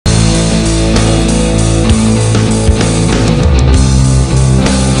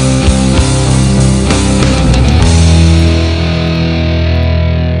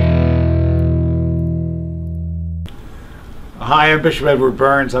Hi, I'm Bishop Edward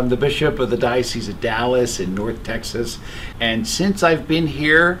Burns. I'm the Bishop of the Diocese of Dallas in North Texas. And since I've been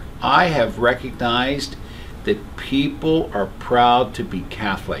here, I have recognized that people are proud to be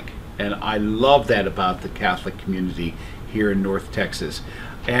Catholic. And I love that about the Catholic community here in North Texas.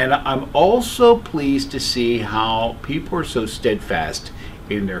 And I'm also pleased to see how people are so steadfast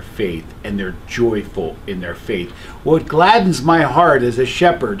in their faith and they're joyful in their faith. Well, it gladdens my heart as a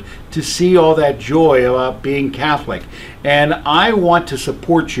shepherd to see all that joy about being Catholic. And I want to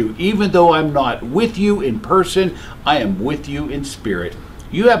support you. Even though I'm not with you in person, I am with you in spirit.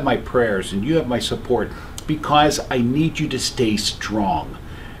 You have my prayers and you have my support because I need you to stay strong.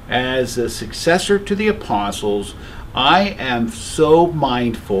 As a successor to the apostles, I am so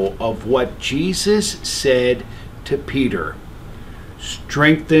mindful of what Jesus said to Peter.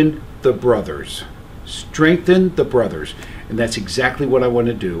 Strengthen the brothers. Strengthen the brothers. And that's exactly what I want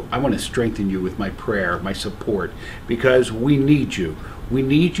to do. I want to strengthen you with my prayer, my support, because we need you. We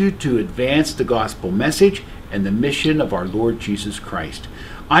need you to advance the gospel message and the mission of our Lord Jesus Christ.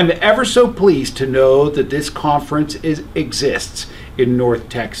 I'm ever so pleased to know that this conference exists in North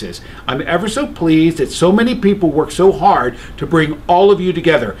Texas. I'm ever so pleased that so many people work so hard to bring all of you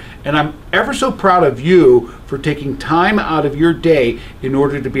together. And I'm ever so proud of you for taking time out of your day in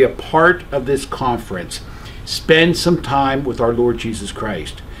order to be a part of this conference. Spend some time with our Lord Jesus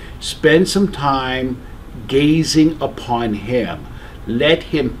Christ. Spend some time gazing upon Him. Let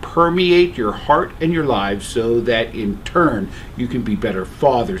Him permeate your heart and your lives so that in turn you can be better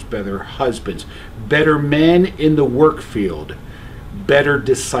fathers, better husbands, better men in the work field, better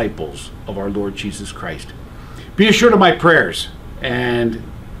disciples of our Lord Jesus Christ. Be assured of my prayers and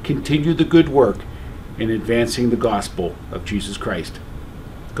continue the good work in advancing the gospel of Jesus Christ.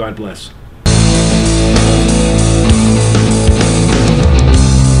 God bless.